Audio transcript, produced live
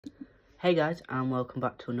Hey guys, and welcome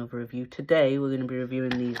back to another review. Today we're going to be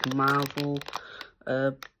reviewing these Marvel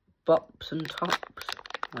bops and tops.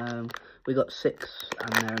 We got 6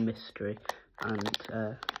 and they're a mystery. And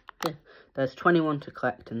yeah, there's 21 to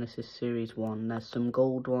collect and this is series 1. There's some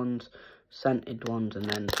gold ones, scented ones, and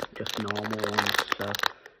then just normal ones. So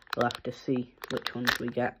we'll have to see which ones we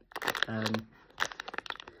get.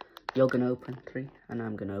 You're going to open 3 and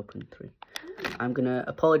I'm going to open 3. I'm going to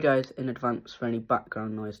apologise in advance for any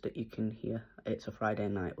background noise that you can hear. It's a Friday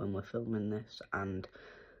night when we're filming this and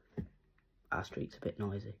our street's a bit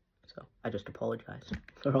noisy. So I just apologise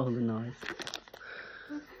for all the noise.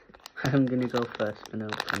 I'm going to go first and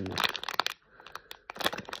open this.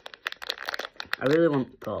 I really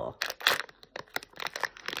want Thor.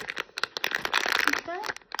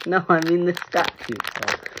 No, I mean the statue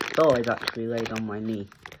Thor. Thor is actually laid on my knee.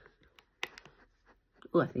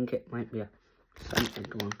 Oh, I think it might be a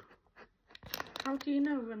scented one. How do you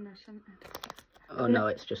know when they're scented? Oh no,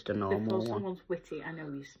 it's just a normal one. Before someone's witty, I know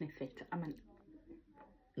you sniff it. I meant...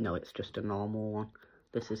 No, it's just a normal one.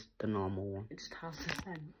 This is the normal one. It just has a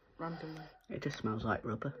scent, randomly. It just smells like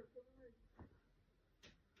rubber.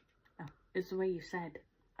 Oh, it's the way you said.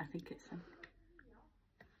 I think it's scent.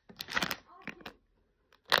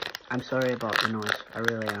 I'm sorry about the noise. I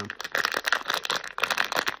really am.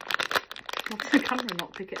 Watch the camera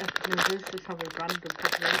not pick it up and then just have a random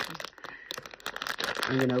population.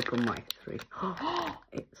 I'm going to open my 3.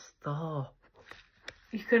 It's Thor.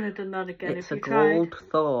 You could have done that again it's if you It's tried. a gold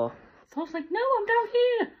Thor. Thor's like, no, I'm down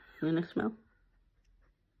here. You want to smell?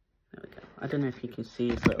 There we go. I don't know if you can see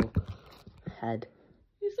his little head.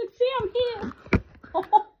 He's like, see, I'm here.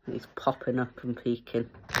 He's popping up and peeking.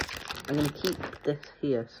 I'm going to keep this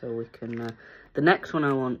here so we can... the next one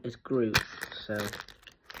I want is Groot, so...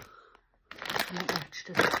 Not much,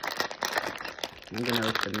 does it? I'm going to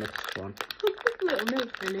open this one. Little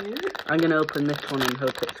note for you. I'm going to open this one and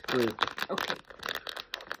hope it's Groot. Okay.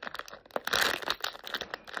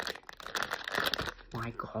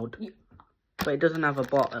 My God. But it doesn't have a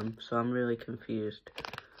bottom, so I'm really confused.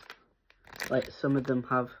 Like, some of them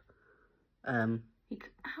have...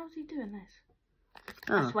 How's he doing this?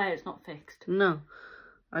 Oh. I swear it's not fixed. No,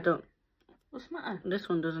 I don't... What's the matter? This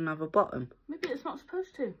one doesn't have a bottom. Maybe it's not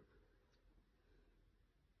supposed to.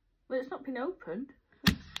 Well, it's not been opened.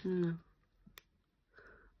 No.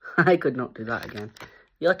 I could not do that again.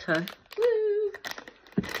 Your turn. Woo!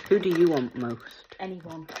 Who do you want most?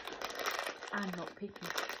 Anyone. I'm not picky.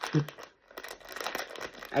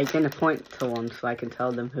 Are you going to point to one so I can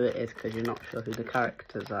tell them who it is because you're not sure who the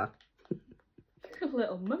characters are? You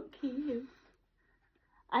little monkey, you.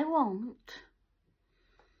 I want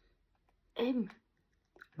him.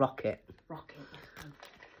 Rocket. Rocket.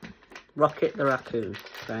 Rocket the raccoon,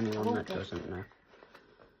 for anyone that doesn't know.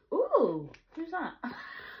 Ooh, who's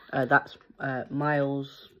that? That's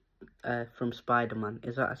Miles from Spider-Man.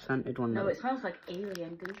 Is that a scented one? No, it smells like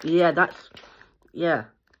alien, doesn't it? Yeah, that's... Yeah,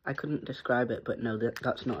 I couldn't describe it, but no,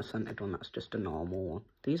 that's not a scented one. That's just a normal one.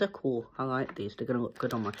 These are cool. I like these. They're going to look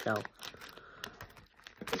good on my shelf.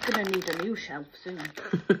 It's going to need a new shelf soon.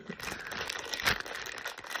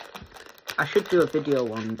 I should do a video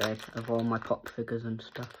one day of all my pop figures and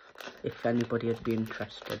stuff, if anybody would be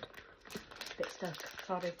interested. Bit stuck,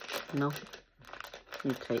 sorry. No,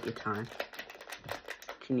 you take your time.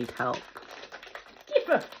 Do you need help? Give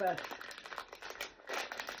us first.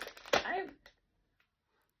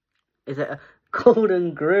 Is it a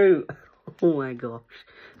golden Groot? Oh my gosh.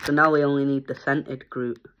 So now we only need the scented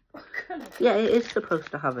Groot. Yeah, it is supposed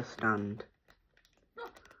to have a stand.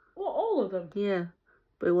 What, all of them? Yeah,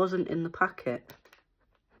 but it wasn't in the packet.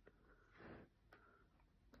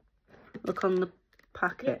 Look on the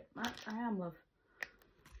packet. Yep, I am, love.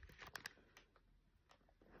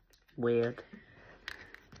 Weird.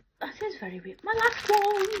 That is very weird. My last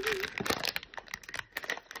one!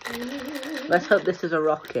 Let's hope this is a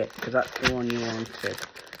rocket, because that's the one you wanted.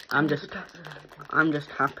 I'm just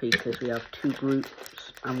happy because we have 2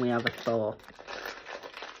 Groots and we have a Thor.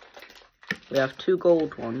 We have 2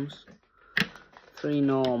 gold ones, 3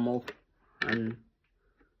 normal, and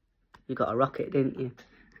you got a rocket, didn't you?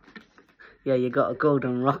 Yeah, you got a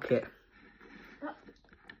golden rocket. That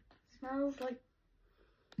smells like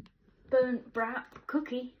burnt brat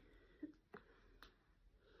cookie.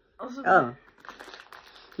 Oh.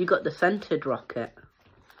 You got the scented rocket,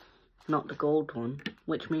 not the gold one,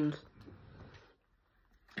 which means...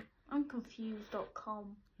 I'm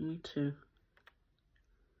confused.com. Me too.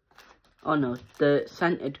 Oh no, the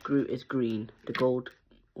scented Groot is green, the gold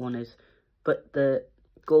one is... But the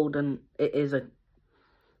golden,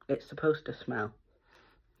 it's supposed to smell.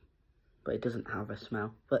 But it doesn't have a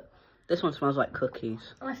smell. But This one smells like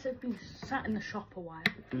cookies. Unless it's been sat in the shop a while.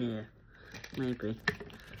 Yeah, maybe.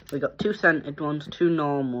 We got 2 scented ones, 2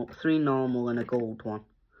 normal, 3 normal, and a gold one.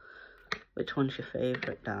 Which one's your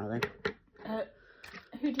favourite, darling?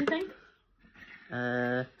 Who do you think?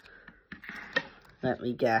 Let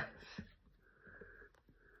me guess.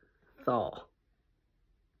 Thor.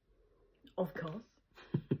 Of course.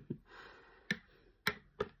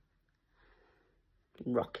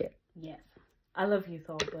 Rocket. Yes. I love you,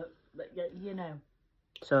 Thor, but you know.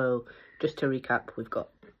 So, just to recap, we've got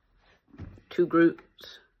 2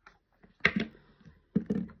 Groots,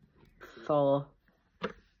 Thor,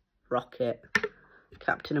 Rocket,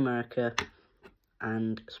 Captain America,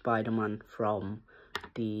 and Spider-Man from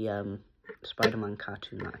the Spider-Man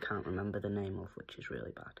cartoon that I can't remember the name of, which is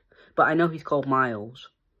really bad. But I know he's called Miles.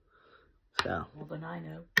 So. More than I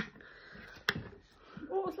know.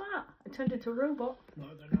 What was that? I turned into a robot.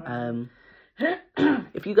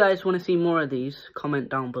 If you guys want to see more of these, comment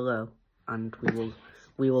down below, and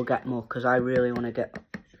we will get more, because I really want to get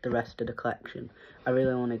the rest of the collection. I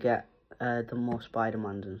really want to get the more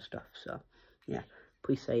Spider-Mans and stuff. So yeah,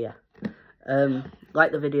 please say yeah.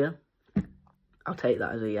 Like the video. I'll take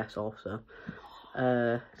that as a yes also.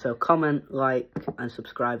 So comment, like, and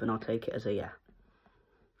subscribe, and I'll take it as a yeah.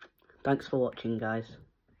 Thanks for watching, guys.